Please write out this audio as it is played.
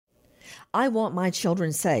I want my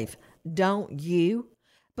children safe. Don't you?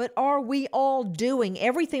 But are we all doing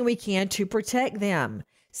everything we can to protect them?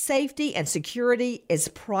 Safety and security is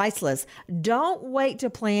priceless. Don't wait to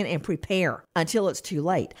plan and prepare until it's too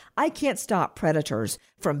late. I can't stop predators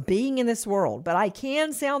from being in this world, but I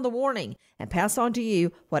can sound the warning and pass on to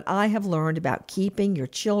you what I have learned about keeping your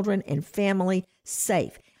children and family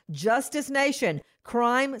safe. Justice Nation,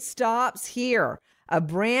 crime stops here. A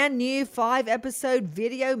brand new 5-episode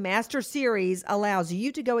video master series allows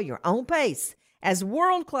you to go at your own pace as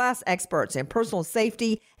world-class experts in personal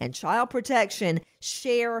safety and child protection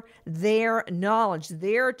share their knowledge,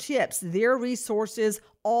 their tips, their resources,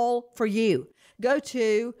 all for you. Go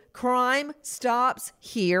to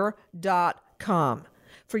crimestopshere.com.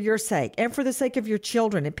 For your sake and for the sake of your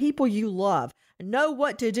children and people you love, know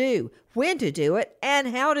what to do, when to do it, and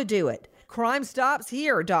how to do it.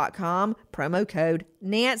 crimestopshere.com, promo code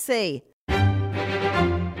Nancy.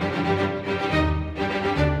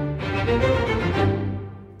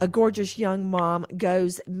 A gorgeous young mom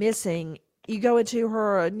goes missing. You go into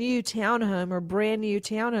her new townhome, her brand new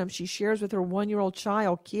townhome she shares with her 1-year-old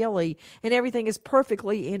child, Kelly, and everything is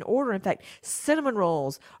perfectly in order. In fact, cinnamon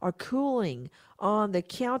rolls are cooling on the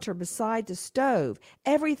counter beside the stove.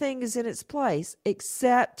 Everything is in its place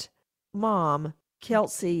except Mom,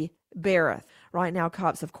 Kelsey Barrett. Right now,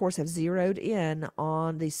 cops, of course, have zeroed in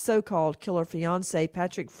on the so-called killer fiance,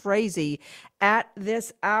 Patrick Frazee. At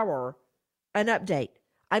this hour, an update.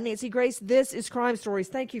 I'm Nancy Grace. This is Crime Stories.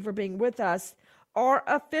 Thank you for being with us. Are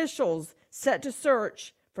officials set to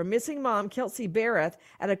search for missing mom Kelsey Barrett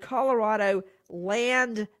at a Colorado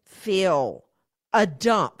landfill, a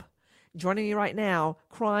dump? Joining me right now,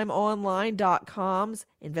 crimeonline.com's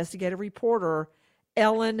investigative reporter,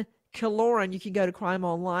 Ellen Killoran. You can go to Crime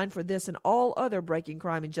Online for this and all other breaking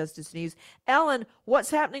crime and justice news. Ellen,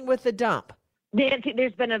 what's happening with the dump? Nancy,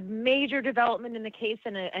 there's been a major development in the case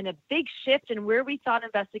and a big shift in where we thought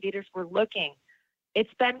investigators were looking.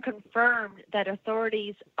 It's been confirmed that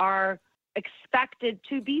authorities are expected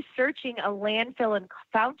to be searching a landfill in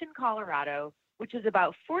Fountain, Colorado, which is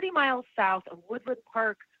about 40 miles south of Woodland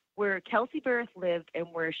Park, where Kelsey Barrett lived and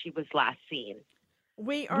where she was last seen.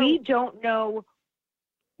 We don't know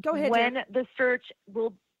when the search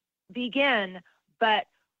will begin, but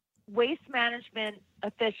Waste Management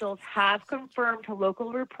officials have confirmed to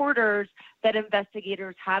local reporters that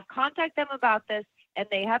investigators have contacted them about this, and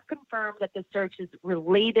they have confirmed that the search is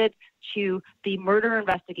related to the murder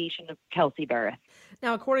investigation of Kelsey Barrett.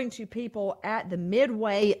 Now, according to people at the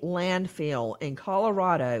Midway landfill in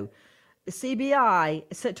Colorado, the CBI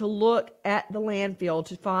is set to look at the landfill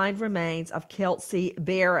to find remains of Kelsey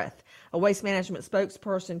Barrett. A Waste Management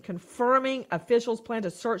spokesperson confirming officials plan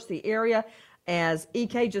to search the area, as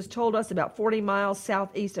EK just told us, about 40 miles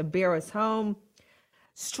southeast of Barrett's home.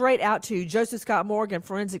 Straight out to Joseph Scott Morgan,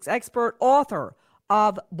 forensics expert, author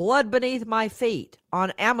of Blood Beneath My Feet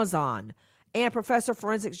on Amazon, and professor of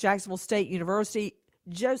forensics, Jacksonville State University.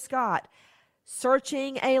 Joe Scott,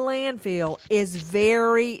 searching a landfill is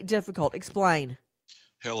very difficult. Explain.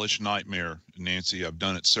 Hellish nightmare, Nancy. I've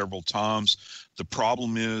done it several times. The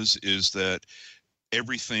problem is that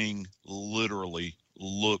everything literally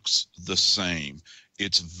looks the same.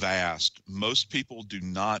 It's vast. Most people do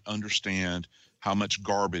not understand how much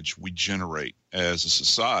garbage we generate as a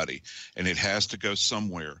society, and it has to go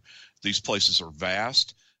somewhere. These places are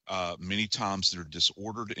vast. Many times they're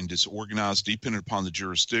disordered and disorganized, depending upon the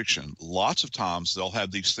jurisdiction. Lots of times they'll have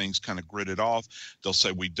these things kind of gridded off. They'll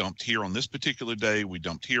say, we dumped here on this particular day, we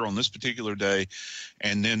dumped here on this particular day,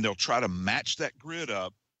 and then they'll try to match that grid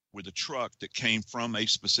up with a truck that came from a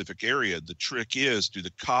specific area. The trick is, do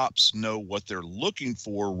the cops know what they're looking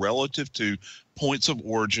for relative to points of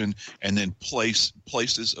origin and then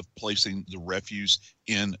places of placing the refuse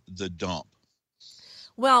in the dump?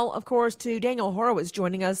 Well, of course, to Daniel Horowitz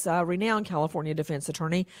joining us, renowned California defense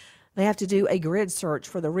attorney, they have to do a grid search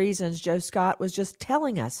for the reasons Joe Scott was just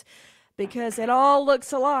telling us, because it all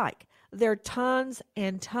looks alike. There are tons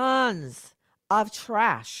and tons of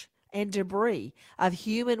trash and debris, of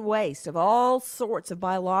human waste, of all sorts of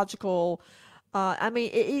biological.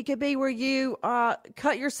 It could be where you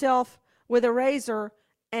cut yourself with a razor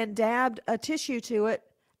and dabbed a tissue to it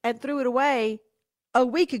and threw it away a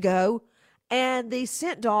week ago, and the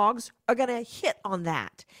scent dogs are going to hit on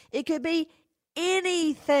that. It could be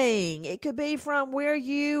anything. It could be from where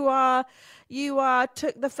you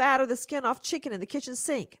took the fat or the skin off chicken in the kitchen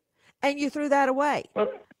sink and you threw that away.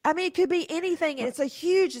 It could be anything, and it's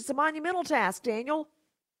a monumental task, Daniel.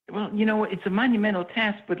 Well, you know, it's a monumental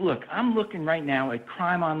task, but look, I'm looking right now at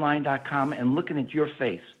crimeonline.com and looking at your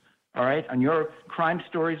face, all right, on your Crime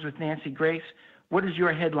Stories with Nancy Grace. What does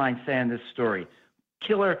your headline say on this story?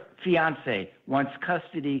 Killer fiance wants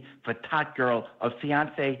custody for tot girl of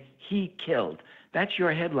fiance he killed. That's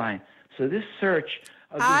your headline. So this search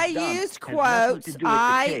of this I dump used has nothing quotes. to do with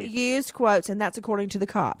the case. Used quotes, and that's according to the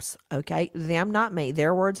cops. Okay, them, not me.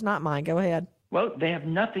 Their words, not mine. Go ahead. Well, they have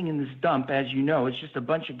nothing in this dump, as you know. It's just a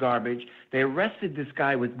bunch of garbage. They arrested this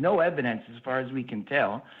guy with no evidence, as far as we can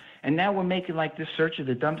tell. And now we're making like this search of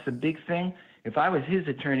the dump's a big thing. If I was his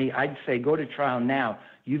attorney, I'd say go to trial now.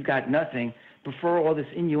 You've got nothing before all this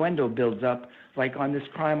innuendo builds up, like on this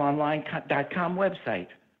crimeonline.com website,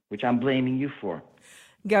 which I'm blaming you for.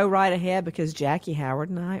 Go right ahead, because Jackie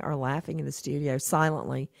Howard and I are laughing in the studio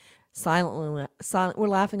silently. We're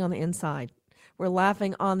laughing on the inside. We're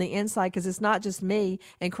laughing on the inside because it's not just me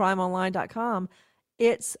and crimeonline.com.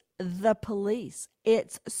 It's the police.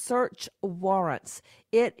 It's search warrants.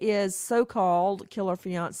 It is so-called killer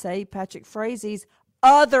fiance Patrick Frazie's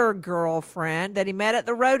other girlfriend that he met at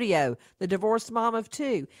the rodeo, the divorced mom of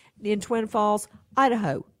two in Twin Falls,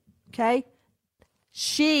 Idaho. Okay?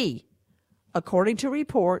 She, according to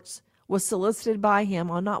reports, was solicited by him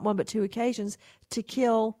on not one but two occasions to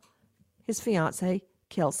kill his fiancée,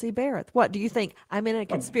 Kelsey Barrett. What do you think? I'm in a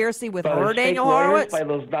conspiracy with By her, those fake Daniel lawyers, Horowitz? by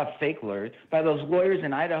those not fake lawyers, by those lawyers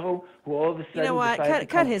in Idaho who all of a sudden You know what? decided to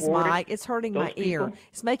Cut come his forward. mic. It's hurting my Those ear. people?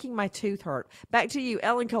 It's making my tooth hurt. Back to you,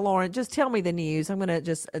 Ellen Kaloran. Just tell me the news. I'm going to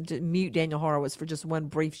just mute Daniel Horowitz for just one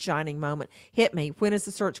brief shining moment. Hit me. When is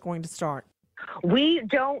the search going to start? We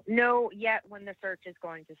don't know yet when the search is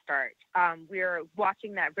going to start. We're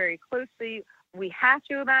watching that very closely. We have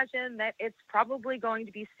to imagine that it's probably going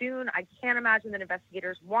to be soon. I can't imagine that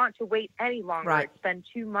investigators want to wait any longer. Right. It's been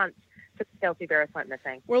 2 months since Kelsey Barrett went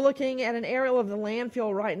missing. We're looking at an aerial of the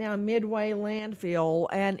landfill right now, Midway Landfill,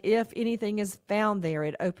 and if anything is found there,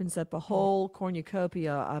 it opens up a whole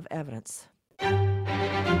cornucopia of evidence.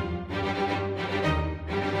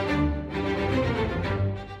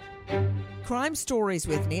 Crime Stories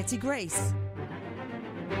with Nancy Grace.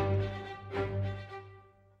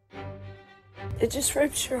 It just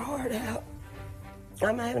rips your heart out.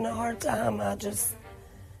 I'm having a hard time.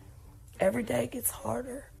 Every day gets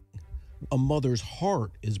harder. A mother's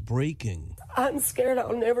heart is breaking. I'm scared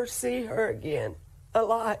I'll never see her again,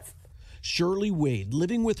 alive. Shirley Wade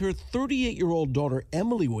living with her 38-year-old daughter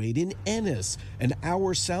Emily Wade in Ennis, an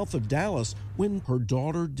hour south of Dallas, when her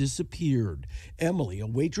daughter disappeared. Emily, a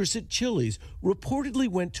waitress at Chili's, reportedly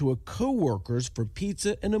went to a co-worker's for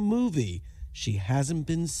pizza and a movie. She hasn't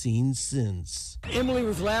been seen since. Emily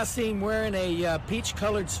was last seen wearing a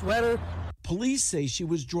peach-colored sweater. Police say she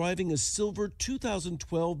was driving a silver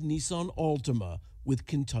 2012 Nissan Altima with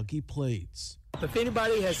Kentucky plates. If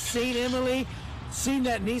anybody has seen Emily, seen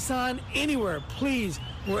that Nissan anywhere, please,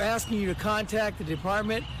 we're asking you to contact the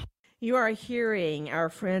department. You are hearing our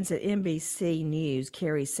friends at NBC News,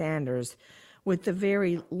 Kerry Sanders, with the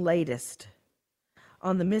very latest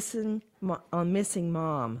on the missing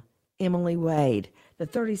mom, Emily Wade. The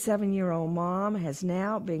 37-year-old mom has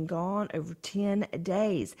now been gone over 10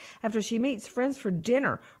 days. After she meets friends for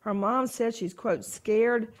dinner, her mom says she's, quote,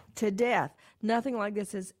 scared to death. Nothing like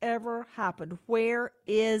this has ever happened. Where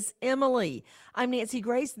is Emily? I'm Nancy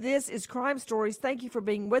Grace. This is Crime Stories. Thank you for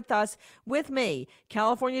being with us. With me,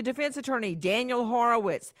 California defense attorney Daniel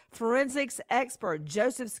Horowitz, forensics expert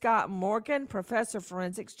Joseph Scott Morgan, professor of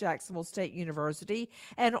forensics, Jacksonville State University,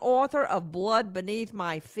 and author of Blood Beneath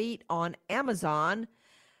My Feet on Amazon,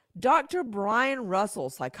 Dr. Brian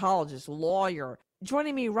Russell, psychologist, lawyer.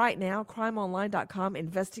 Joining me right now, crimeonline.com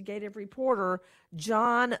investigative reporter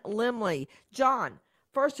John Limley. John,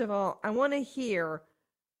 first of all, I want to hear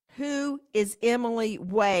who is Emily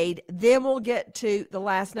Wade. Then we'll get to the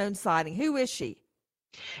last known sighting. Who is she?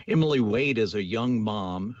 Emily Wade is a young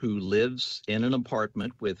mom who lives in an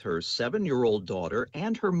apartment with her 7-year-old daughter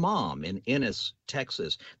and her mom in Ennis,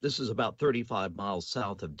 Texas. This is about 35 miles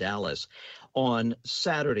south of Dallas. On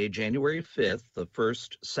Saturday, January 5th, the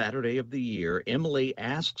first Saturday of the year, Emily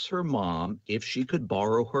asks her mom if she could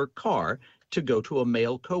borrow her car to go to a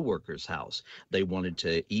male coworker's house. They wanted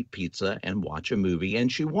to eat pizza and watch a movie,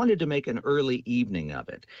 and she wanted to make an early evening of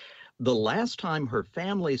it. The last time her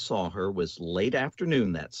family saw her was late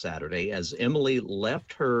afternoon that Saturday as Emily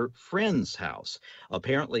left her friend's house.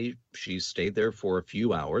 Apparently, she stayed there for a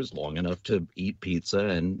few hours, long enough to eat pizza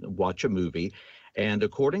and watch a movie. And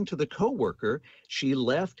according to the coworker, she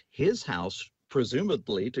left his house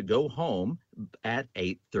presumably to go home at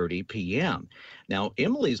 8:30 p.m. Now,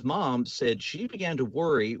 Emily's mom said she began to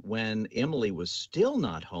worry when Emily was still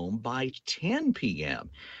not home by 10 p.m.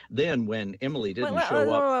 Then when Emily didn't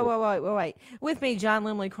show up... Wait. With me, John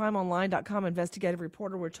Limley, crimeonline.com investigative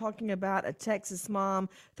reporter. We're talking about a Texas mom,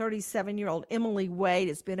 37-year-old Emily Wade.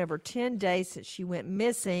 It's been over 10 days since she went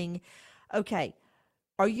missing. Okay,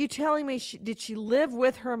 are you telling me did she live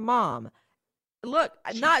with her mom? Look,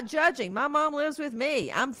 not judging. My mom lives with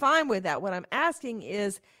me. I'm fine with that. What I'm asking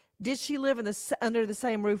is, did she live under the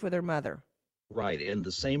same roof with her mother? Right, in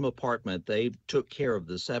the same apartment. They took care of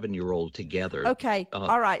the 7-year-old together. Okay,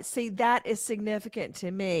 all right. See, that is significant to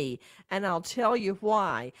me, and I'll tell you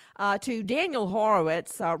why. To Daniel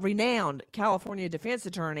Horowitz, renowned California defense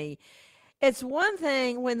attorney, it's one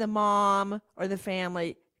thing when the mom or the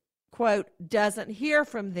family, quote, doesn't hear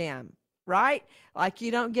from them, right? Like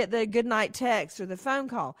you don't get the goodnight text or the phone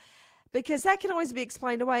call, because that can always be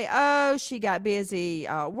explained away. Oh, she got busy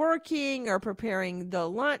working or preparing the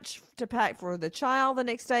lunch to pack for the child the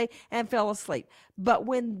next day and fell asleep. But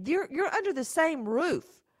when you're under the same roof,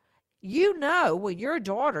 you know when your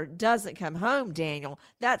daughter doesn't come home, Daniel,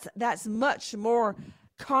 that's much more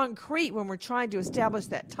concrete when we're trying to establish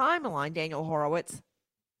that timeline, Daniel Horowitz.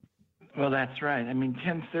 Well, that's right. I mean,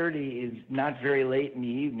 10:30 is not very late in the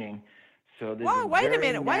evening, so there's wait a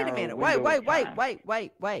minute.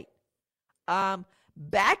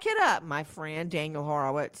 Back it up, my friend, Daniel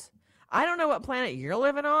Horowitz. I don't know what planet you're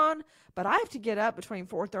living on, but I have to get up between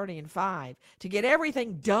 4:30 and 5 to get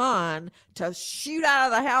everything done, to shoot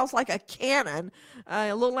out of the house like a cannon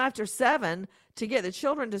a little after 7 to get the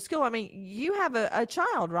children to school. I mean, you have a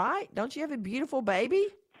child, right? Don't you have a beautiful baby?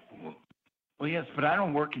 Well, yes, but I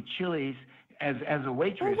don't work at Chili's as a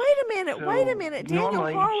waitress. Well, wait a minute.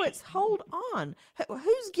 Daniel Horowitz, hold on.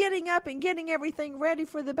 Who's getting up and getting everything ready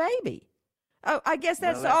for the baby? Oh, I guess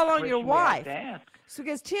that's all on your wife. So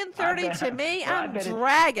because 10:30 to me, I'm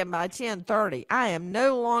dragging by 10:30. I am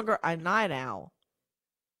no longer a night owl.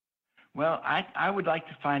 Well, I would like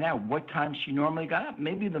to find out what time she normally got up.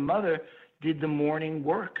 Maybe the mother did the morning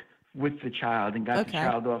work with the child and got the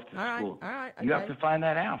child off to school. All right. Okay. You have to find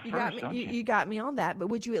that out first, don't you? You got me on that, but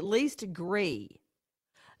would you at least agree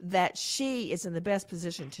that she is in the best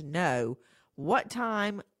position to know what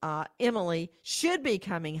time Emily should be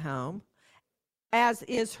coming home, as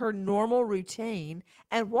is her normal routine,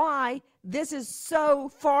 and why this is so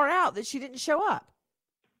far out that she didn't show up?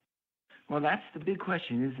 Well, that's the big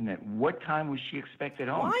question, isn't it? What time was she expected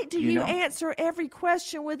home? Why do you answer every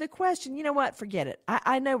question with a question? You know what? Forget it.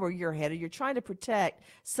 I know where you're headed. You're trying to protect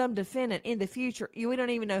some defendant in the future. We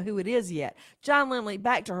don't even know who it is yet. John Limley,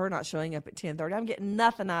 back to her not showing up at 10:30. I'm getting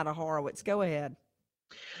nothing out of Horowitz. Go ahead.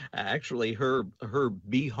 Actually, her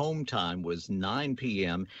be home time was 9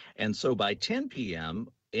 p.m. And so by 10 p.m.,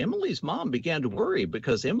 Emily's mom began to worry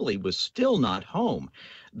because Emily was still not home.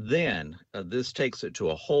 Then this takes it to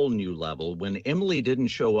a whole new level. When Emily didn't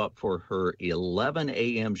show up for her 11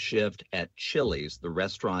 a.m. shift at Chili's, the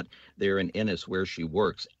restaurant there in Ennis where she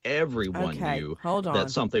works, everyone knew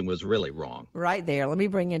that something was really wrong. Right there. Let me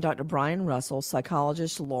bring in Dr. Brian Russell,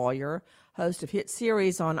 psychologist, lawyer, host of hit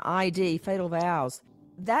series on ID, Fatal Vows.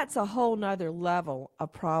 That's a whole nother level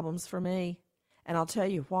of problems for me, and I'll tell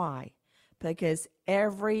you why. Because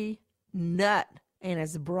every nut and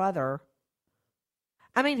his brother,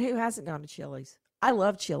 I mean, who hasn't gone to Chili's? I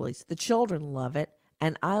love Chili's. The children love it,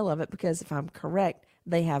 and I love it because, if I'm correct,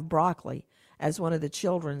 they have broccoli as one of the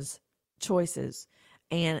children's choices.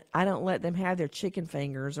 And I don't let them have their chicken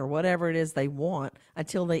fingers or whatever it is they want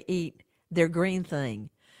until they eat their green thing.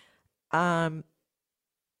 Brian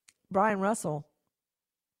Russell,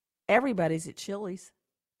 everybody's at Chili's.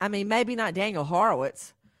 I mean, maybe not Daniel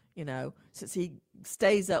Horowitz, since he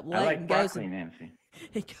stays up late. I like and broccoli, Nancy.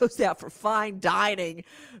 He goes out for fine dining.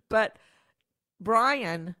 But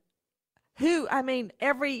Brian,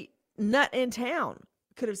 every nut in town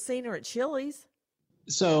could have seen her at Chili's.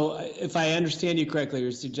 So if I understand you correctly,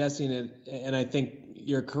 you're suggesting it, and I think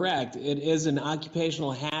you're correct, it is an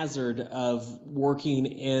occupational hazard of working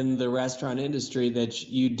in the restaurant industry that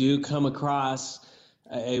you do come across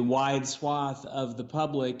a wide swath of the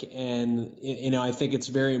public. And, I think it's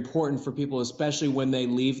very important for people, especially when they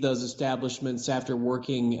leave those establishments after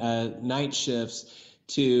working night shifts,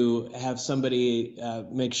 to have somebody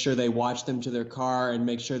make sure they watch them to their car and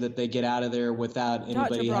make sure that they get out of there without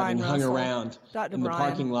anybody having hung around in the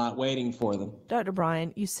parking lot waiting for them. Dr.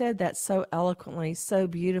 Brian, you said that so eloquently, so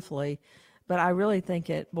beautifully, but I really think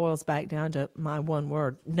it boils back down to my one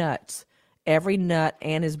word, nuts. Every nut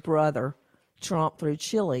and his brother tromp through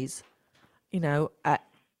Chili's.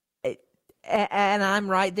 And I'm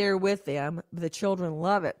right there with them. The children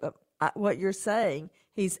love it. But what you're saying,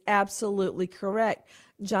 he's absolutely correct.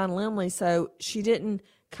 John Lemley, so she didn't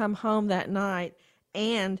come home that night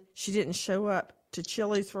and she didn't show up to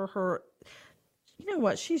Chili's for her. You know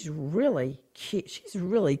what? She's really cute. She's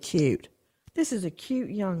really cute. This is a cute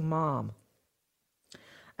young mom.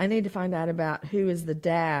 I need to find out about who is the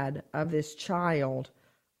dad of this child.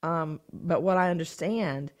 But what I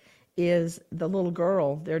understand is the little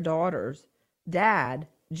girl, their daughter's dad,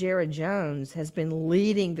 Jared Jones, has been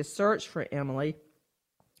leading the search for Emily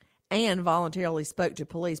and voluntarily spoke to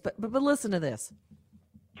police. But listen to this.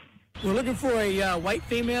 We're looking for a white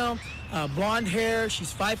female, blonde hair.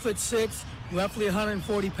 She's 5'6", roughly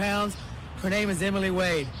 140 pounds. Her name is Emily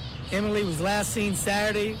Wade. Emily was last seen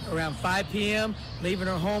Saturday around 5 p.m., leaving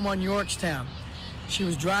her home on Yorktown. She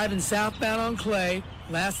was driving southbound on Clay.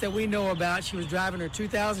 Last that we know about, she was driving her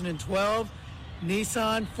 2012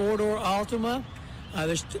 Nissan four-door Altima.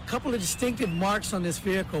 There's a couple of distinctive marks on this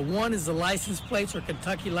vehicle. One is the license plates or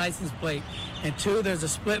Kentucky license plate, and two, there's a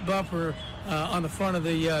split bumper on the front of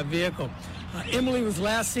the vehicle. Emily was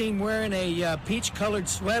last seen wearing a peach-colored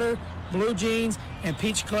sweater, blue jeans, and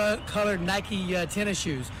peach-colored Nike tennis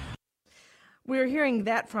shoes. We're hearing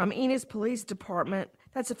that from Ennis Police Department.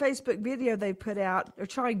 That's a Facebook video they put out. They're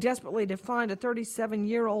trying desperately to find a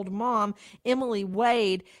 37-year-old mom, Emily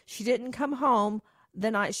Wade. She didn't come home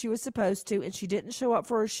the night she was supposed to, and she didn't show up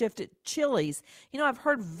for her shift at Chili's. You know, I've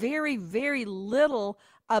heard very, very little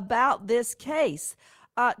about this case.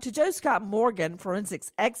 To Joe Scott Morgan,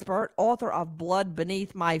 forensics expert, author of Blood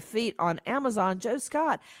Beneath My Feet on Amazon, Joe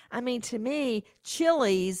Scott, I mean, to me,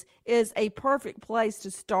 Chili's is a perfect place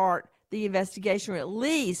to start the investigation, or at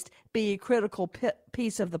least be a critical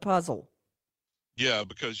piece of the puzzle. Yeah,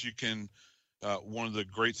 because you can, one of the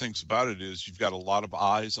great things about it is you've got a lot of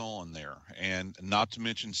eyes on there, and not to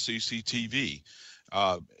mention CCTV.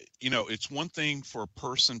 You know, it's one thing for a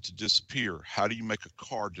person to disappear. How do you make a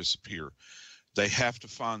car disappear? They have to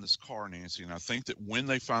find this car, Nancy. And I think that when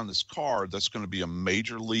they find this car, that's going to be a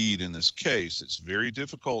major lead in this case. It's very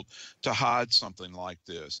difficult to hide something like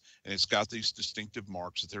this. And it's got these distinctive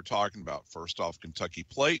marks that they're talking about. First off, Kentucky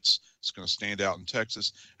plates. It's going to stand out in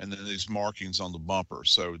Texas. And then these markings on the bumper.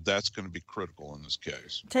 So that's going to be critical in this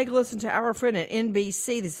case. Take a listen to our friend at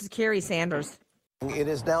NBC. This is Carrie Sanders. It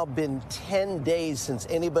has now been 10 days since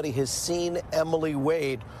anybody has seen Emily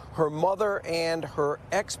Wade. Her mother and her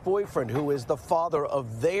ex-boyfriend, who is the father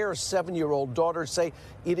of their 7-year-old daughter, say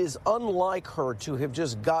it is unlike her to have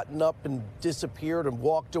just gotten up and disappeared and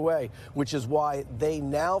walked away, which is why they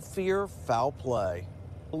now fear foul play.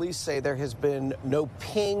 Police say there has been no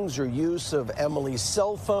pings or use of Emily's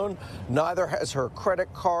cell phone. Neither has her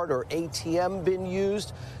credit card or ATM been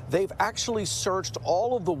used. They've actually searched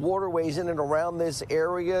all of the waterways in and around this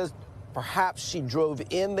area. Perhaps she drove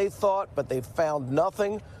in, they thought, but they found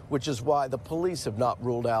nothing, which is why the police have not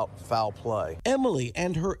ruled out foul play. Emily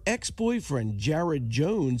and her ex-boyfriend, Jared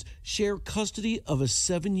Jones, share custody of a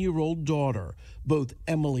 7-year-old daughter. Both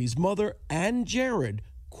Emily's mother and Jared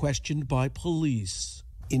questioned by police.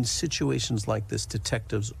 In situations like this,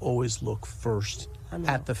 detectives always look first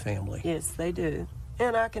at the family. Yes, they do.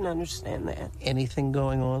 And I can understand that. Anything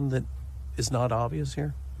going on that is not obvious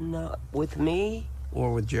here? Not with me.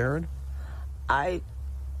 Or with Jared? I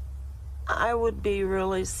would be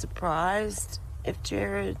really surprised if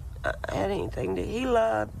Jared had anything to... He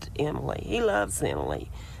loved Emily. He loves Emily.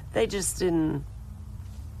 They just didn't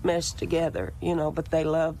mesh together, you know, but they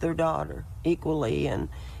loved their daughter equally, and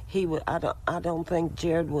he would... I don't think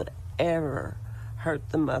Jared would ever hurt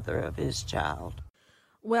the mother of his child.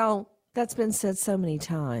 Well, that's been said so many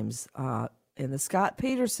times in the Scott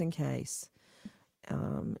Peterson case,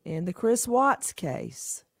 in the Chris Watts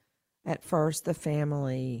case. At first, the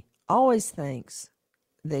family always thinks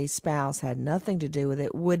the spouse had nothing to do with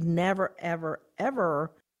it, would never, ever,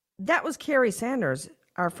 ever. That was Carrie Sanders,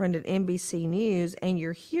 our friend at NBC News, and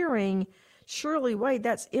you're hearing Shirley Wade.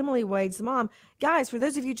 That's Emily Wade's mom. Guys, for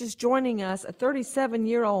those of you just joining us, a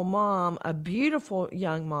 37-year-old mom, a beautiful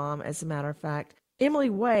young mom, as a matter of fact, Emily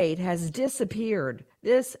Wade has disappeared.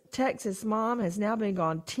 This Texas mom has now been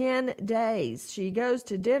gone 10 days. She goes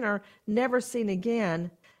to dinner, never seen again.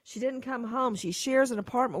 She didn't come home. She shares an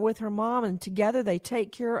apartment with her mom, and together they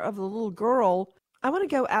take care of the little girl. I want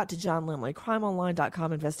to go out to John Lemley,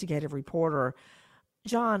 crimeonline.com investigative reporter.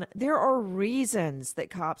 John, there are reasons that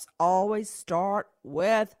cops always start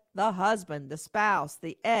with the husband, the spouse,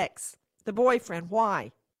 the ex, the boyfriend.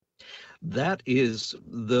 Why? That is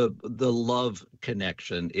the love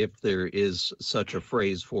connection, if there is such a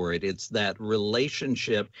phrase for it. It's that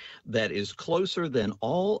relationship that is closer than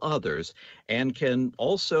all others and can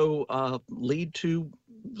also lead to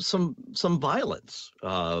some violence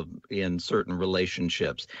in certain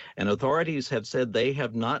relationships. And authorities have said they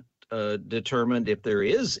have not determined if there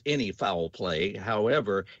is any foul play.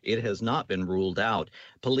 However, it has not been ruled out.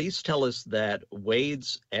 Police tell us that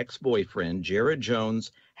Wade's ex-boyfriend, Jared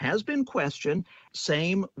Jones, has been questioned.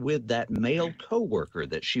 Same with that male coworker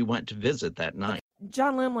that she went to visit that night.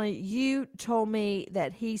 John Lemley, you told me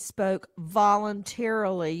that he spoke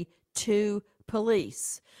voluntarily to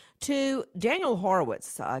police. To Daniel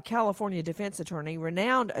Horowitz, a California defense attorney,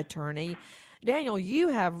 renowned attorney. Daniel, you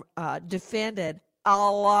have defended a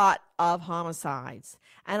lot of homicides,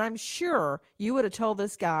 and I'm sure you would have told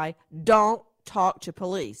this guy, don't talk to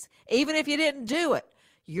police, even if you didn't do it.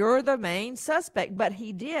 You're the main suspect. But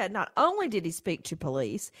he did. Not only did he speak to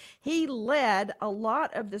police, he led a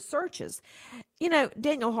lot of the searches. You know,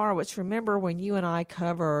 Daniel Horowitz, remember when you and I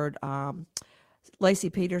covered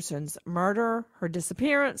Laci Peterson's murder, her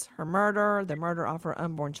disappearance, her murder, the murder of her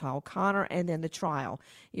unborn child, Connor, and then the trial?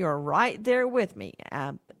 You're right there with me.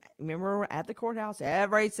 Remember at the courthouse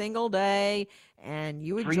every single day, and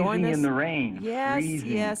you would Freezing join us in the rain. Yes,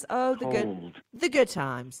 Freezing, yes. Oh, the good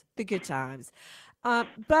times, the good times.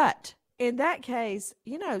 But in that case,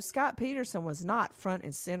 you know, Scott Peterson was not front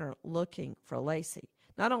and center looking for Laci.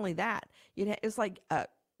 Not only that, it's like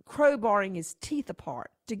crowbarring his teeth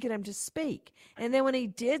apart to get him to speak. And then when he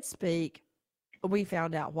did speak, we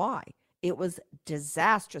found out why. It was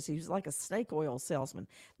disastrous. He was like a snake oil salesman.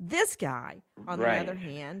 This guy, on the other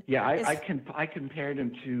hand, I compared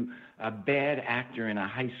him to a bad actor in a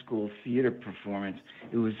high school theater performance.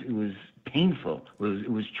 It was painful.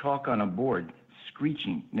 It was chalk on a board,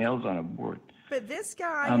 screeching, nails on a board. But this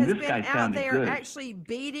guy has been out there good. actually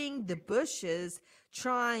beating the bushes,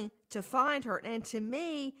 trying to find her. And to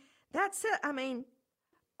me, that's it. I mean,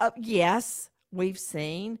 yes, we've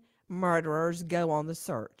seen murderers go on the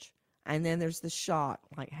search. And then there's the shock.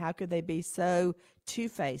 Like, how could they be so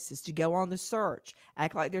two-faced as to go on the search,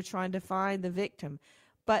 act like they're trying to find the victim?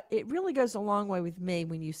 But it really goes a long way with me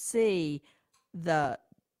when you see the,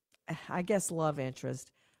 I guess, love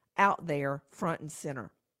interest out there front and center.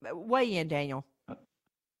 Weigh in, Daniel.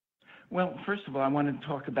 Well, first of all, I want to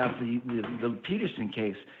talk about the Peterson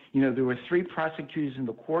case. You know, there were 3 prosecutors in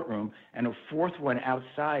the courtroom and a 4th one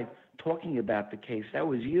outside talking about the case. That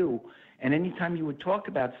was you. And anytime you would talk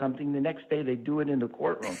about something, the next day they'd do it in the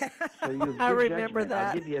courtroom. So you have I good remember judgment. that.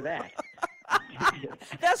 I'll give you that.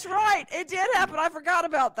 That's right. It did happen. I forgot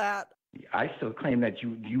about that. I still claim that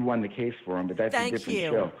you won the case for him, but that's a different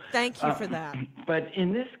show. Thank you for that. But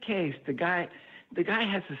in this case, the guy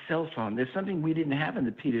has a cell phone. There's something we didn't have in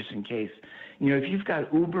the Peterson case. You know, if you've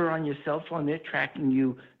got Uber on your cell phone, they're tracking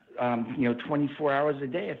you, 24 hours a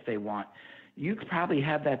day if they want. You could probably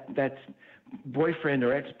have that boyfriend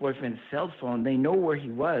or ex-boyfriend's cell phone. They know where he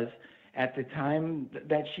was at the time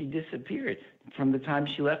that she disappeared, from the time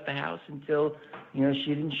she left the house until, she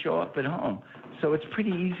didn't show up at home. So it's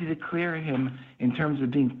pretty easy to clear him in terms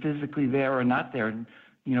of being physically there or not there,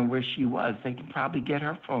 where she was. They can probably get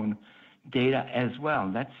her phone data as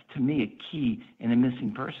well. That's, to me, a key in a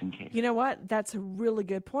missing person case. You know what? That's a really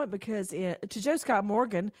good point, because to Joe Scott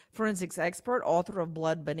Morgan, forensics expert, author of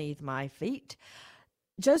Blood Beneath My Feet,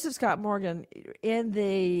 Joseph Scott Morgan, in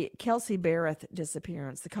the Kelsey Barrett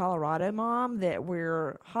disappearance, the Colorado mom that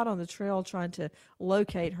we're hot on the trail trying to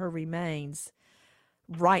locate her remains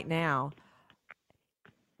right now,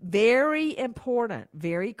 very important,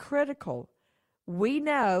 very critical. We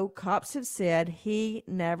know cops have said he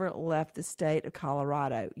never left the state of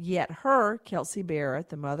Colorado, yet her, Kelsey Barrett,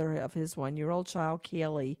 the mother of his 1-year-old child,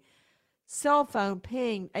 Kelly, cell phone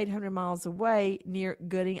pinged 800 miles away near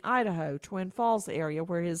Gooding, Idaho, Twin Falls area,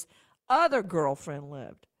 where his other girlfriend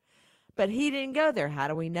lived. But he didn't go there. How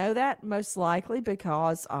do we know that? Most likely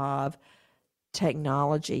because of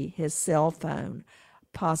technology, his cell phone,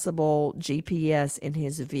 possible GPS in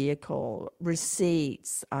his vehicle,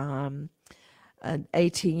 receipts,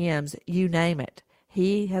 ATMs, you name it.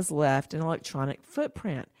 He has left an electronic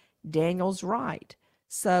footprint. Daniel's right.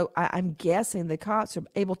 So I'm guessing the cops are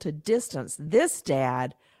able to distance this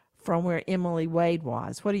dad from where Emily Wade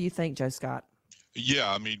was. What do you think, Joe Scott?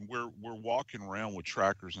 Yeah, I mean, we're walking around with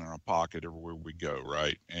trackers in our pocket everywhere we go,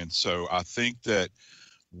 right? And so I think that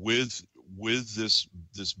with this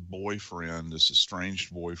boyfriend, this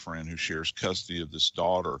estranged boyfriend who shares custody of this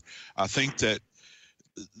daughter, I think that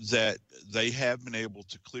they have been able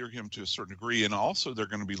to clear him to a certain degree, and also they're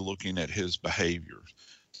going to be looking at his behavior.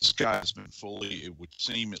 This guy's been it would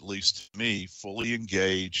seem, at least to me, fully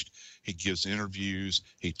engaged. He gives interviews.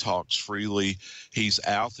 He talks freely. He's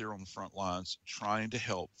out there on the front lines trying to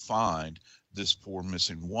help find this poor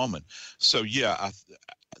missing woman. So, yeah,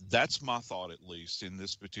 that's my thought, at least, in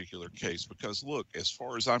this particular case. Because, look, as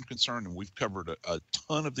far as I'm concerned, and we've covered a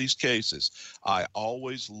ton of these cases, I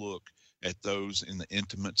always look at those in the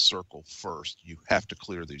intimate circle first. You have to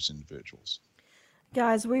clear these individuals.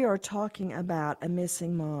 Guys, we are talking about a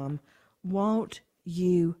missing mom. Won't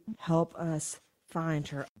you help us find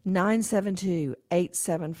her?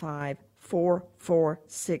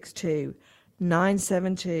 972-875-4462.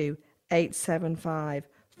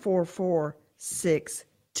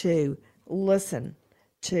 972-875-4462. Listen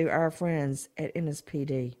to our friends at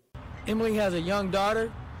NSPD. Emily has a young daughter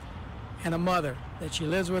and a mother that she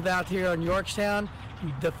lives with out here in Yorktown.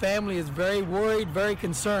 The family is very worried, very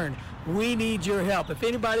concerned. We need your help. If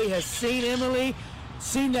anybody has seen Emily,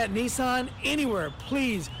 seen that Nissan anywhere,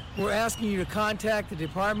 please, we're asking you to contact the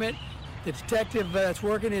department. The detective that's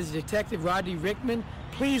working is Detective Rodney Rickman.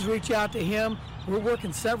 Please reach out to him. We're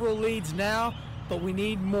working several leads now, but we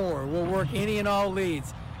need more. We'll work any and all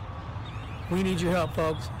leads. We need your help,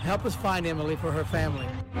 folks. Help us find Emily for her family.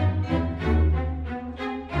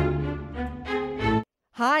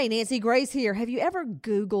 Hi, Nancy Grace here. Have you ever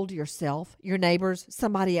Googled yourself, your neighbors,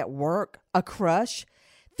 somebody at work, a crush?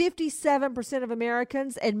 57% of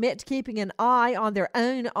Americans admit to keeping an eye on their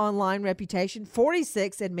own online reputation.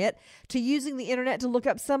 46% admit to using the internet to look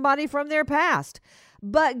up somebody from their past.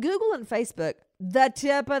 But Google and Facebook, the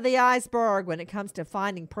tip of the iceberg when it comes to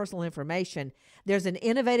finding personal information. There's an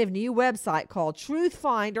innovative new website called Truth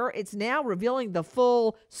Finder. It's now revealing the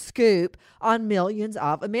full scoop on millions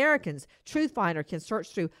of Americans. Truth Finder can search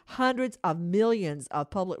through hundreds of millions of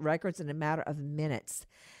public records in a matter of minutes.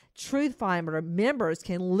 Truth Finder members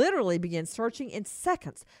can literally begin searching in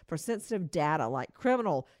seconds for sensitive data like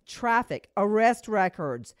criminal, traffic, arrest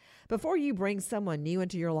records. Before you bring someone new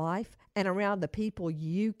into your life and around the people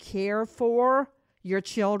you care for, your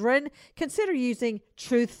children, consider using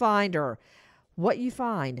Truth Finder. What you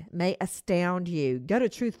find may astound you. Go to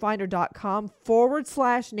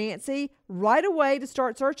truthfinder.com/Nancy right away to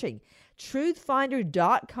start searching.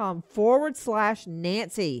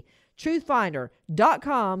 Truthfinder.com/Nancy.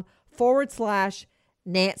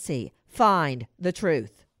 Truthfinder.com/Nancy. Find the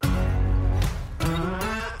truth.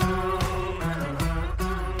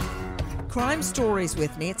 Crime Stories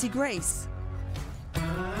with Nancy Grace.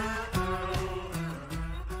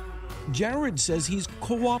 Jared says he's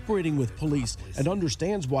cooperating with police and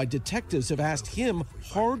understands why detectives have asked him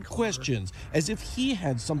hard questions as if he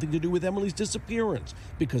had something to do with Emily's disappearance,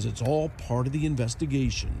 because it's all part of the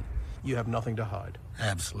investigation. You have nothing to hide.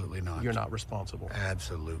 Absolutely not. You're not responsible.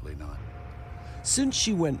 Absolutely not. Since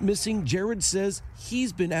she went missing, Jared says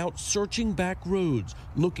he's been out searching back roads,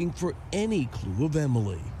 looking for any clue of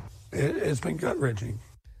Emily. It's been gut-wrenching.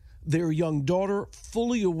 Their young daughter,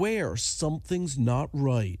 fully aware something's not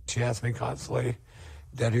right. She asked me constantly,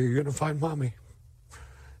 Daddy, are you going to find Mommy?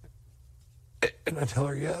 And I tell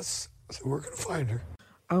her yes, so we're going to find her.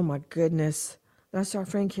 Oh my goodness. That's our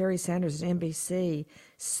friend Carrie Sanders at NBC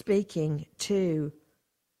speaking to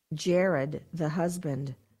Jared, the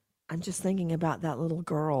husband. I'm just thinking about that little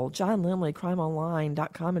girl. John Limley,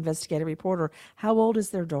 crimeonline.com investigative reporter. How old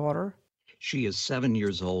is their daughter? She is 7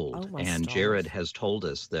 years old, and stars. Jared has told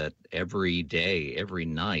us that every day, every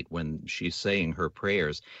night, when she's saying her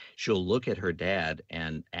prayers, she'll look at her dad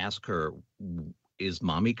and ask her, is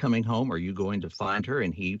Mommy coming home? Are you going to find her?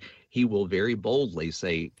 And he will very boldly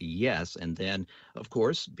say yes. And then, of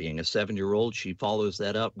course, being a 7-year-old, she follows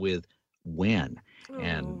that up with when.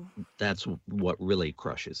 And that's what really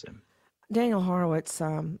crushes him. Daniel Horowitz,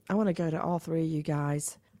 I want to go to all three of you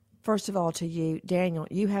guys. First of all, to you, Daniel,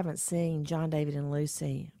 you haven't seen John David and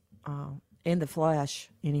Lucy in the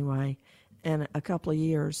flesh, anyway, in a couple of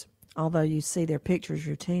years, although you see their pictures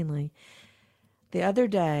routinely. The other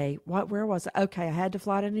day, where was I? Okay, I had to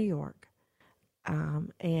fly to New York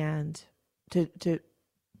and to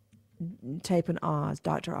tape an Oz,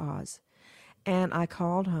 Dr. Oz. And I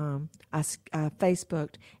called home, I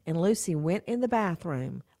Facebooked, and Lucy went in the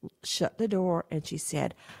bathroom, shut the door, and she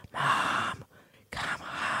said, Mom, come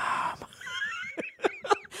home.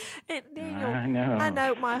 And Daniel, I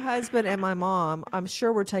know my husband and my mom, I'm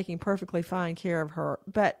sure we're taking perfectly fine care of her,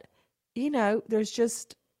 but, there's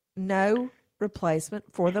just no replacement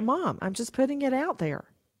for the mom. I'm just putting it out there.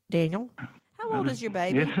 Daniel, how old is your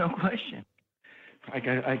baby? There's no question. I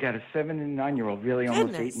got a 7 and 9-year-old, really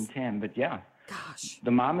almost 8 and 10, but yeah. Gosh.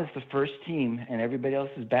 The mom is the first team, and everybody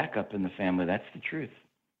else is backup in the family. That's the truth.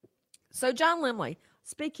 So John Limley,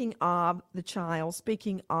 speaking of the child,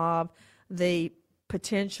 speaking of the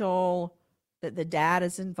potential that the dad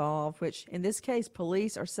is involved, which in this case,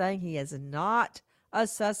 police are saying he is not a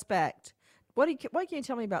suspect. What can you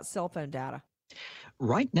tell me about cell phone data?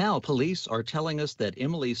 Right now, police are telling us that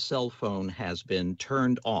Emily's cell phone has been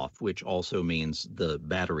turned off, which also means the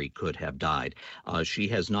battery could have died. She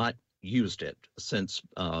has not used it since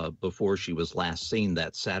before she was last seen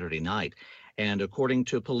that Saturday night. And according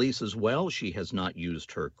to police as well, she has not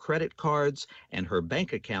used her credit cards, and her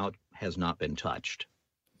bank account has not been touched.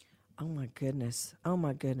 Oh, my goodness. Oh,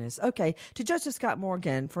 my goodness. Okay. To Justice Scott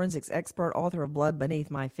Morgan, forensics expert, author of Blood Beneath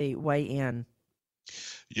My Feet, weigh in.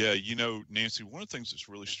 Yeah, Nancy, one of the things that's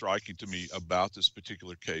really striking to me about this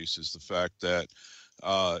particular case is the fact that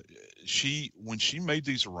when she made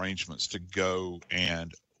these arrangements to go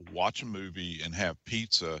and watch a movie and have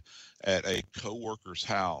pizza at a coworker's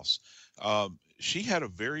house, she had a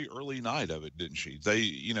very early night of it, didn't she?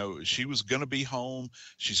 She was going to be home.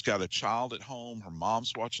 She's got a child at home. Her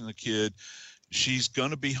mom's watching the kid. She's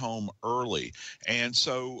going to be home early. And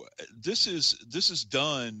so this is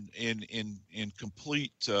done in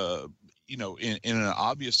complete, in an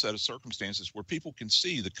obvious set of circumstances where people can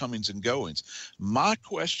see the comings and goings. My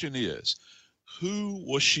question is, who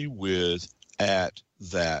was she with at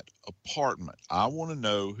that apartment? I want to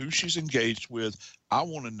know who she's engaged with. I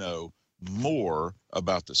want to know more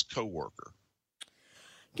about this coworker.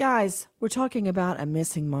 Guys, we're talking about a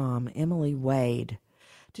missing mom, Emily Wade.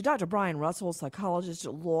 To Dr. Brian Russell, psychologist,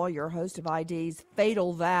 lawyer, host of ID's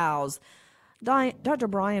Fatal Vows. Dr.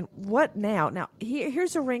 Brian, what now? Now,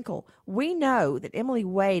 here's a wrinkle. We know that Emily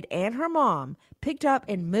Wade and her mom picked up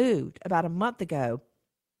and moved about a month ago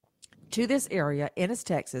to this area, Ennis,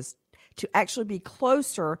 Texas, to actually be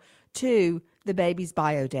closer to the baby's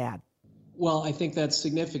bio dad. Well, I think that's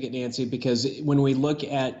significant, Nancy, because when we look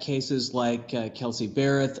at cases like Kelsey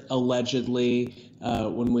Barrett, allegedly,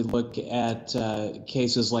 when we look at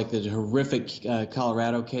cases like the horrific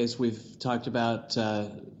Colorado case we've talked about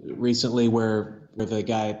recently, where the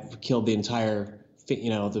guy killed the entire,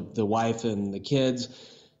 the wife and the kids,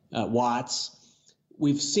 Watts,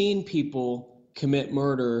 we've seen people commit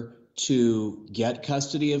murder to get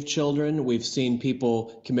custody of children. We've seen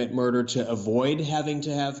people commit murder to avoid having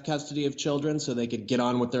to have custody of children so they could get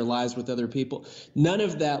on with their lives with other people. None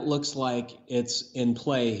of that looks like it's in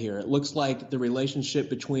play here. It looks like the relationship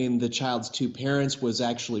between the child's two parents was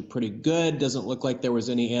actually pretty good. Doesn't look like there was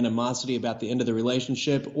any animosity about the end of the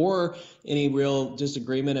relationship or any real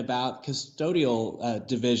disagreement about custodial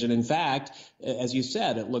division. In fact, as you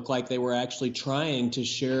said, it looked like they were actually trying to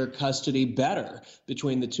share custody better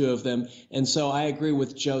between the two of them. And so I agree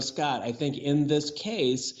with Joe Scott. I think in this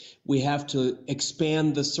case, we have to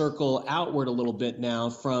expand the circle outward a little bit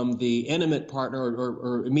now from the intimate partner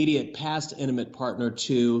or immediate past intimate partner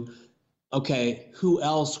to, okay, who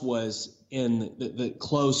else was in the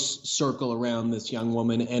close circle around this young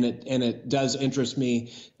woman, and it does interest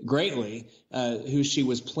me greatly who she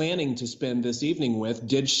was planning to spend this evening with.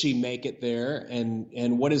 Did she make it there,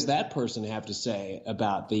 and what does that person have to say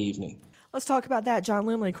about the evening? Let's talk about that. John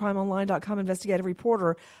Lumley, crimeonline.com investigative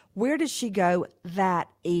reporter. Where did she go that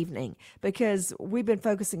evening? Because we've been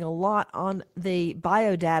focusing a lot on the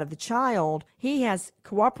biodata of the child. He has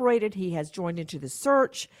cooperated. He has joined into the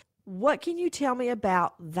search. What can you tell me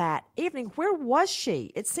about that evening? Where was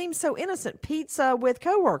she? It seems so innocent. Pizza with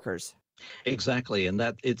coworkers. Exactly, and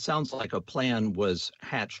that it sounds like a plan was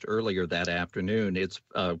hatched earlier that afternoon. It's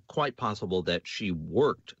quite possible that she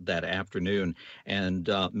worked that afternoon, and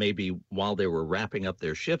maybe while they were wrapping up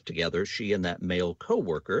their shift together, she and that male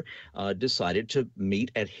coworker decided to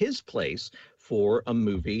meet at his place for a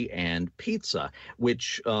movie and pizza,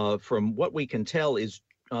 which, from what we can tell, is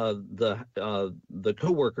the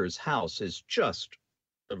coworker's house is just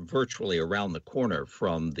virtually around the corner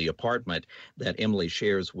from the apartment that Emily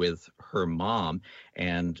shares with her mom.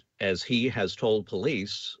 And as he has told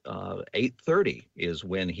police, 8:30 is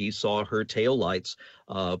when he saw her taillights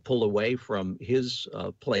pull away from his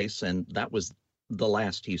place, and that was the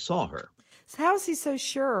last he saw her. So how is he so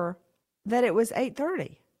sure that it was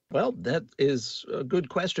 8:30? Well, that is a good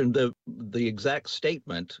question. The exact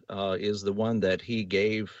statement is the one that he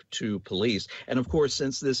gave to police. And of course,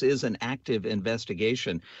 since this is an active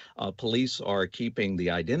investigation, police are keeping the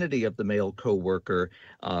identity of the male coworker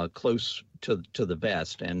close to the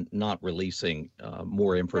vest and not releasing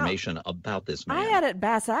more information about this man. I had it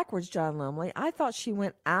bass backwards, John Lumley. I thought she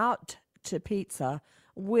went out to pizza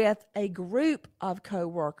with a group of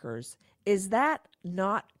coworkers. Is that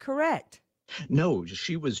not correct? No,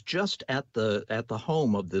 she was just at the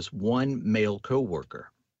home of this one male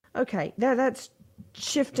coworker. Okay, that's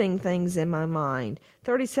shifting things in my mind.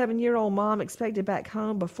 37-year-old mom expected back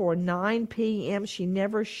home before 9 p.m. She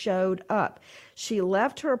never showed up. She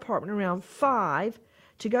left her apartment around 5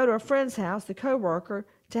 to go to a friend's house, the coworker,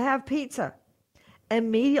 to have pizza.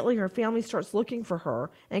 Immediately, her family starts looking for her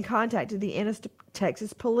and contacted the Ennis,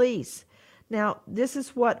 Texas police. Now, this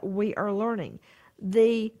is what we are learning.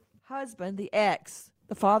 The husband, the ex,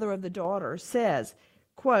 the father of the daughter, says,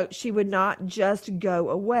 quote, she would not just go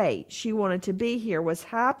away. She wanted to be here, was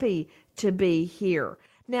happy to be here.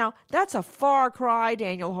 Now, that's a far cry,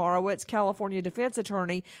 Daniel Horowitz, California defense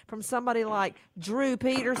attorney, from somebody like Drew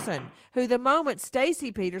Peterson, who the moment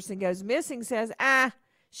Stacy Peterson goes missing says,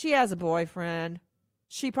 she has a boyfriend.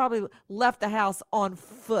 She probably left the house on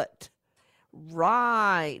foot.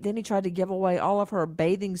 Right. Then he tried to give away all of her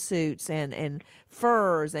bathing suits and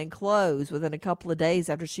furs and clothes within a couple of days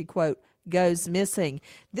after she, quote, goes missing.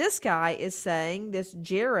 This guy is saying, this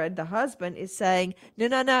Jared, the husband, is saying,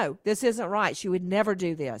 no, this isn't right. She would never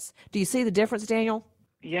do this. Do you see the difference, Daniel?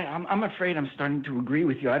 Yeah, I'm afraid I'm starting to agree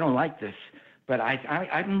with you. I don't like this. But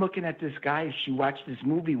I'm looking at this guy she watched this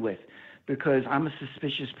movie with, because I'm a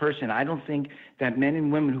suspicious person. I don't think that men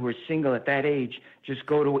and women who are single at that age just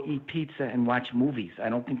go to eat pizza and watch movies. I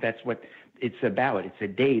don't think that's what it's about. It's a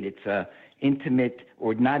date. It's a intimate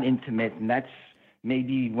or not intimate, and that's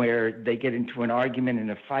maybe where they get into an argument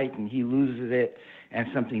and a fight, and he loses it, and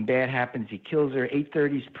something bad happens. He kills her.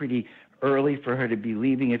 8:30 is pretty early for her to be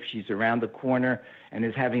leaving if she's around the corner and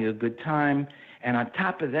is having a good time. And on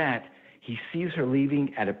top of that, he sees her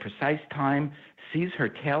leaving at a precise time, sees her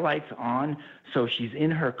taillights on, so she's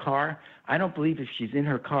in her car. I don't believe if she's in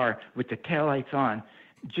her car with the taillights on,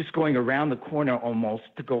 just going around the corner almost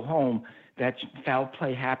to go home, that foul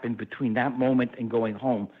play happened between that moment and going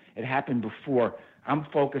home. It happened before. I'm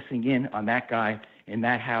focusing in on that guy in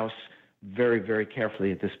that house very, very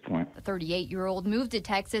carefully at this point. The 38-year-old moved to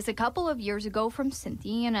Texas a couple of years ago from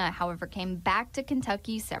Cynthiana, however, came back to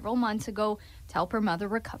Kentucky several months ago to help her mother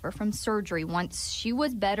recover from surgery. Once she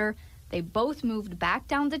was better, they both moved back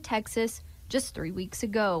down to Texas just 3 weeks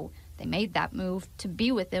ago. They made that move to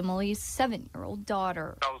be with Emily's 7-year-old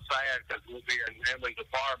daughter. So sad because we'll be in Emily's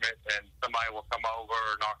apartment and somebody will come over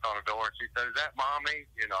or knock on the door and she says, is that mommy?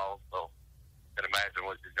 So you can imagine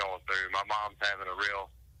what she's going through. My mom's having a real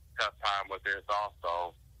tough time with this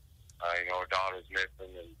also. Her daughter's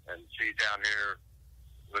missing and she's down here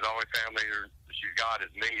with the only family she's got is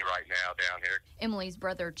me right now down here. Emily's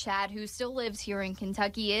brother, Chad, who still lives here in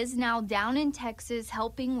Kentucky, is now down in Texas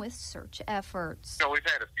helping with search efforts. We've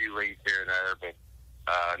had a few leads here and there,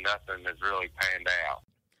 but nothing has really panned out.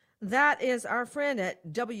 That is our friend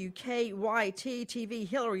at WKYT TV,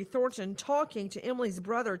 Hillary Thornton, talking to Emily's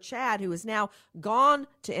brother, Chad, who is now gone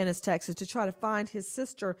to Ennis, Texas, to try to find his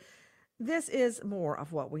sister. This is more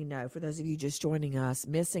of what we know. For those of you just joining us,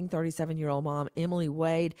 missing 37-year-old mom Emily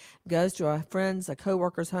Wade goes to a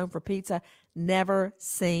co-worker's home for pizza, never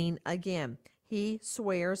seen again. He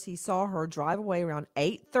swears he saw her drive away around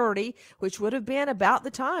 8:30, which would have been about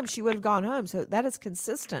the time she would have gone home. So that is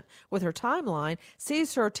consistent with her timeline.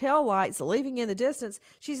 Sees her taillights leaving in the distance.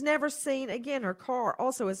 She's never seen again. Her car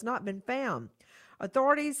also has not been found.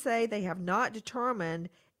 Authorities say they have not determined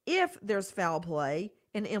if there's foul play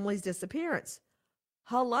in Emily's disappearance.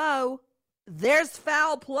 Hello, there's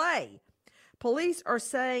foul play. Police are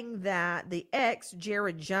saying that the ex,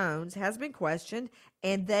 Jared Jones, has been questioned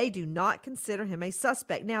and they do not consider him a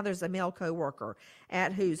suspect. Now, there's a male co-worker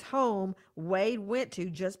at whose home Wade went to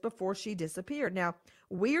just before she disappeared. Now,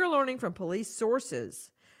 we are learning from police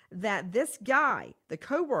sources that this guy, the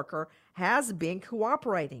co-worker, has been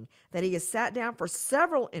cooperating, that he has sat down for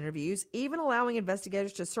several interviews, even allowing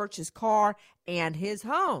investigators to search his car and his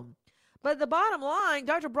home. But the bottom line,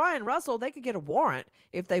 Dr. Brian Russell, they could get a warrant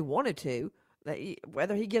if they wanted to,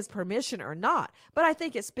 whether he gives permission or not. But I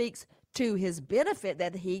think it speaks to his benefit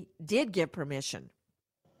that he did give permission.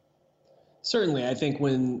 Certainly. I think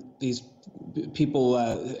when these people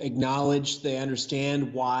acknowledge they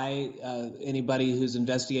understand why anybody who's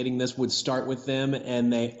investigating this would start with them,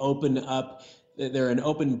 and they open up, they're an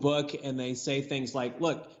open book, and they say things like,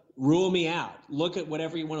 look, rule me out. Look at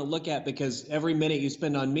whatever you want to look at, because every minute you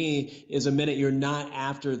spend on me is a minute you're not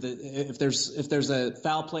after if there's a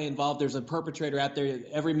foul play involved, there's a perpetrator out there.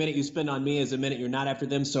 Every minute you spend on me is a minute you're not after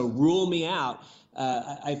them. So rule me out.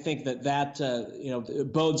 I think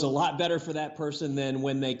that bodes a lot better for that person than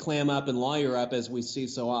when they clam up and lawyer up, as we see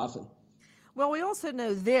so often. Well, we also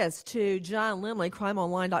know this, too. John Limley,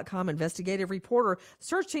 crimeonline.com investigative reporter.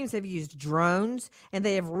 Search teams have used drones, and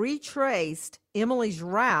they have retraced Emily's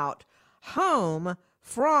route home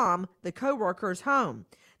from the co-worker's home.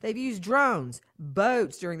 They've used drones,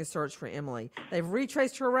 boats during the search for Emily. They've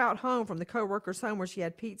retraced her route home from the co-worker's home where she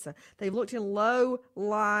had pizza. They've looked in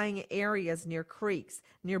low-lying areas near creeks,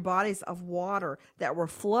 near bodies of water that were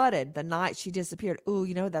flooded the night she disappeared. Ooh,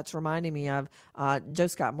 you know, that's reminding me of Joe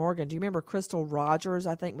Scott Morgan. Do you remember Crystal Rogers,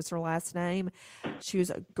 I think was her last name? She was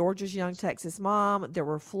a gorgeous young Texas mom. There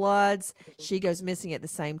were floods. She goes missing at the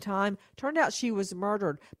same time. Turned out she was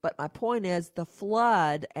murdered. But my point is the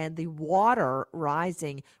flood and the water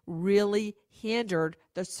rising really hindered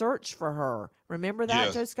the search for her. Remember that,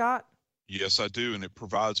 Yes. Joe Scott? Yes, I do, and it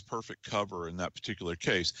provides perfect cover in that particular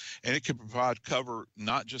case. And it can provide cover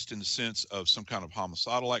not just in the sense of some kind of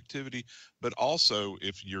homicidal activity, but also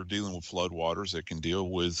if you're dealing with floodwaters, it can deal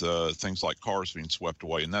with things like cars being swept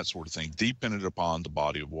away and that sort of thing, dependent upon the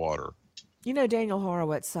body of water. You know, Daniel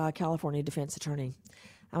Horowitz, California defense attorney.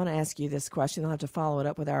 I want to ask you this question. I'll have to follow it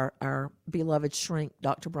up with our beloved shrink,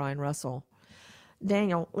 Dr. Brian Russell.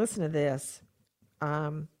 Daniel, listen to this.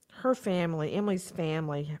 Her family, Emily's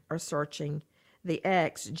family, are searching the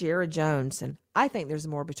ex, Jared Jones, and I think there's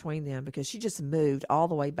more between them because she just moved all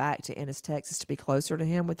the way back to Ennis, Texas to be closer to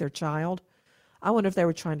him with their child. I wonder if they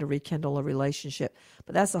were trying to rekindle a relationship,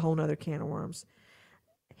 but that's a whole nother can of worms.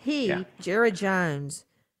 Jared Jones,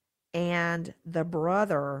 and the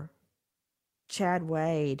brother, Chad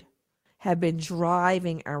Wade, have been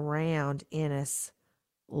driving around Ennis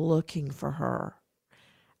looking for her.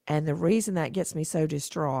 And the reason that gets me so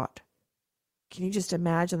distraught, can you just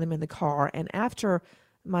imagine them in the car? And after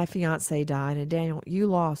my fiance died, and Daniel, you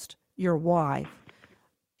lost your wife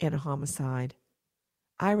in a homicide,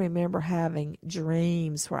 I remember having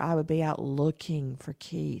dreams where I would be out looking for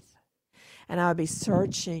Keith. And I would be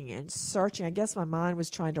searching and searching. I guess my mind was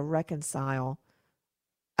trying to reconcile.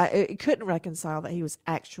 It couldn't reconcile that he was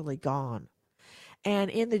actually gone.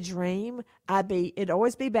 And in the dream, it'd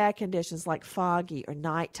always be bad conditions like foggy or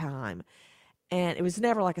nighttime. And it was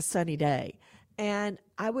never like a sunny day. And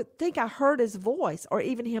I would think I heard his voice or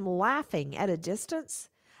even him laughing at a distance.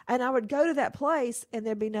 And I would go to that place and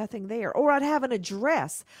there'd be nothing there. Or I'd have an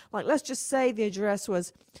address. Like, let's just say the address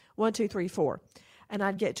was 1234. And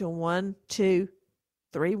I'd get to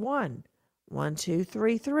 1231,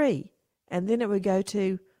 1233. And then it would go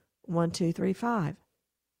to 1235.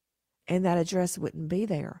 And that address wouldn't be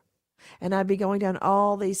there. And I'd be going down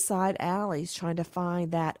all these side alleys trying to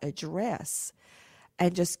find that address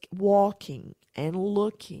and just walking and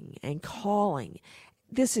looking and calling.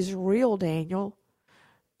 This is real, Daniel.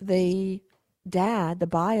 The dad, the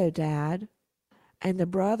bio dad, and the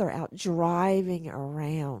brother out driving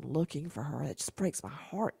around looking for her. It just breaks my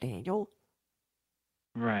heart, Daniel.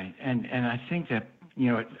 Right. And I think that,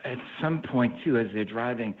 you know, at some point, too, as they're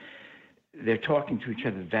driving, they're talking to each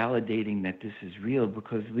other, validating that this is real,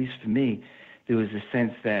 because at least for me, there was a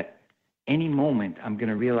sense that any moment I'm going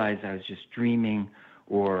to realize I was just dreaming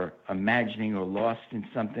or imagining or lost in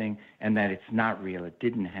something and that it's not real. It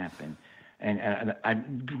didn't happen. And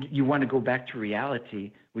you want to go back to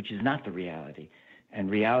reality, which is not the reality. And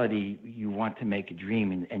reality, you want to make a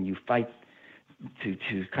dream, and you fight to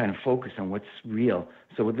kind of focus on what's real.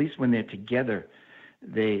 So at least when they're together,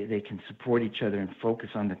 they can support each other and focus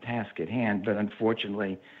on the task at hand. But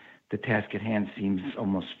unfortunately, the task at hand seems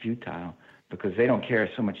almost futile because they don't care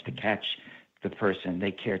so much to catch the person.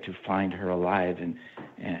 They care to find her alive, and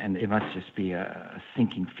it must just be a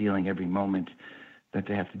sinking feeling every moment that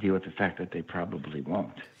they have to deal with the fact that they probably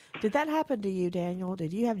won't. Did that happen to you, Daniel?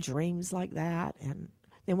 Did you have dreams like that? And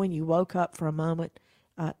then when you woke up for a moment,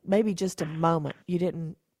 maybe just a moment, you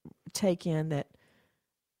didn't take in that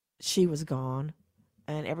she was gone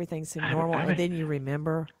and everything seemed normal, and then you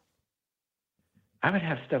remember? I would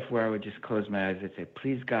have stuff where I would just close my eyes and say,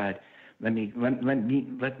 please, God, let you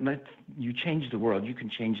change the world. You can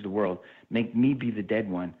change the world. Make me be the dead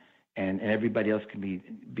one, and everybody else can be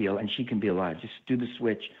and she can be alive. Just do the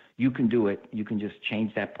switch. You can do it. You can just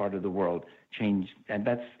change that part of the world. Change, and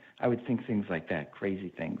I would think things like that, crazy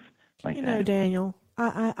things like that. You know, Daniel,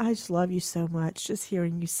 I just love you so much. Just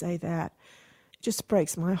hearing you say that just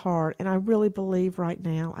breaks my heart, and I really believe right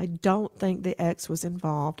now, I don't think the ex was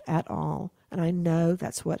involved at all, and I know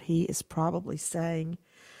that's what he is probably saying.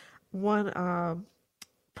 One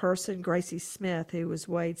person, Gracie Smith, who was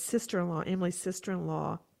Wade's sister-in-law, Emily's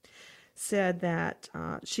sister-in-law, said that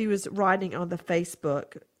she was writing on the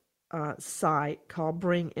Facebook site called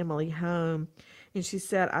Bring Emily Home, and she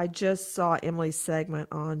said, I just saw Emily's segment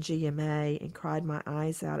on GMA and cried my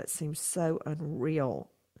eyes out. It seems so unreal.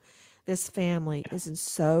 This family is in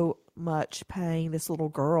so much pain, this little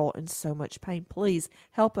girl in so much pain. Please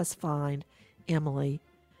help us find Emily.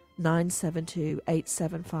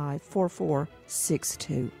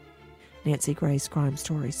 972-875-4462. Nancy Grace Crime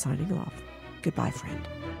Stories signing off. Goodbye, friend.